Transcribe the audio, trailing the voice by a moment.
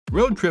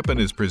Road Trippin'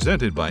 is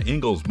presented by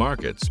Ingalls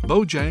Markets,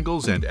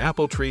 Bojangles, and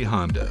Apple Tree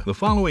Honda. The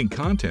following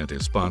content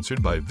is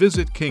sponsored by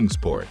Visit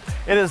Kingsport.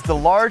 It is the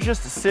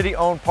largest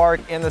city-owned park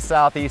in the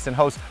Southeast and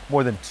hosts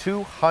more than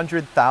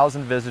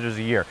 200,000 visitors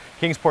a year.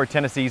 Kingsport,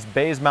 Tennessee's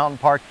Bays Mountain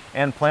Park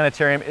and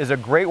Planetarium is a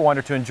great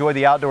wonder to enjoy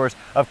the outdoors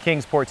of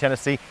Kingsport,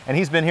 Tennessee, and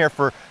he's been here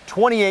for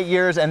 28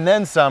 years and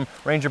then some.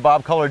 Ranger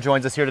Bob Culler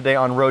joins us here today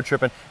on Road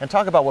Trippin' and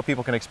talk about what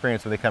people can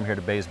experience when they come here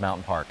to Bays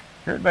Mountain Park.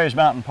 Here at Bays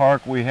Mountain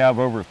Park, we have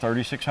over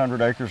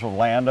 3,600 acres of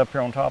land up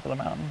here on top of the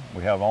mountain.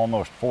 We have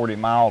almost 40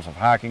 miles of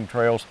hiking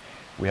trails.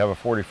 We have a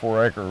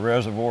 44-acre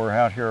reservoir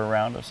out here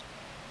around us.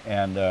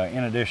 And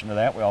in addition to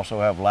that, we also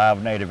have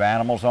live native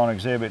animals on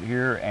exhibit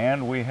here,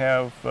 and we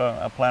have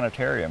a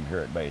planetarium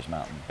here at Bays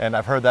Mountain. And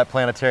I've heard that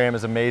planetarium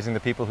is amazing.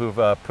 The people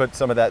who've put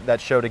some of that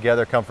show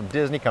together come from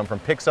Disney, come from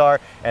Pixar,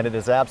 and it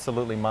is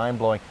absolutely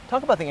mind-blowing.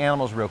 Talk about the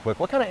animals real quick.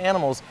 What kind of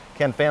animals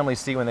can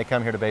families see when they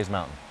come here to Bays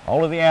Mountain?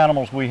 All of the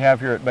animals we have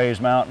here at Bays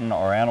Mountain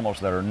are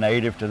animals that are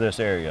native to this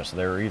area. So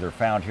they're either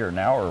found here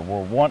now or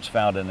were once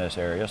found in this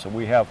area. So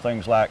we have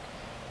things like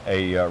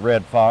a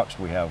red fox,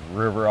 we have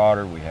river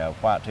otter, we have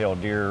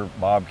white-tailed deer,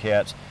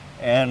 bobcats,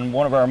 and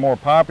one of our more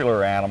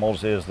popular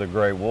animals is the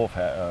gray wolf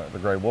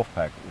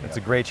pack. It's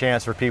a great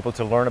chance for people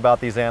to learn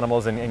about these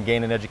animals and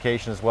gain an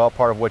education as well,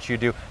 part of what you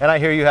do. And I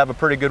hear you have a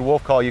pretty good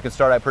wolf call. You can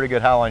start a pretty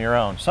good howl on your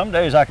own. Some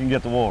days I can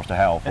get the wolves to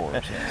howl for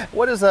us.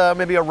 What is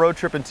maybe a road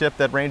tripping tip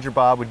that Ranger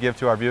Bob would give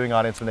to our viewing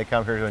audience when they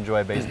come here to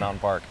enjoy Bays Mountain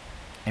Park?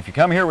 If you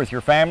come here with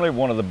your family,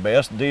 one of the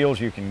best deals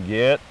you can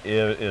get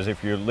is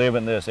if you live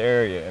in this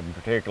area in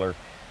particular,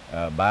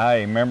 buy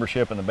a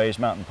membership in the Bays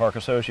Mountain Park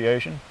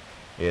Association.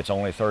 It's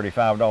only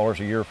 $35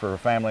 a year for a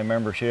family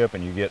membership,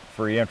 and you get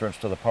free entrance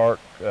to the park,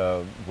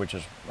 which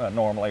is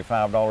normally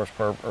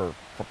 $5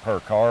 per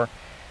car,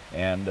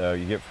 and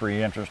you get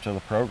free entrance to the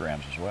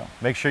programs as well.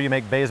 Make sure you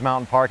make Bays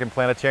Mountain Park and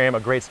Planetarium a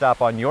great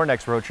stop on your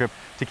next road trip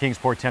to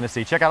Kingsport,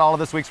 Tennessee. Check out all of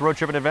this week's Road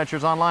Trippin'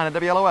 adventures online at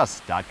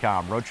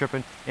WLOS.com. Road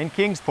Trippin' in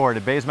Kingsport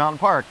at Bays Mountain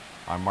Park.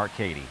 I'm Mark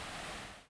Cady.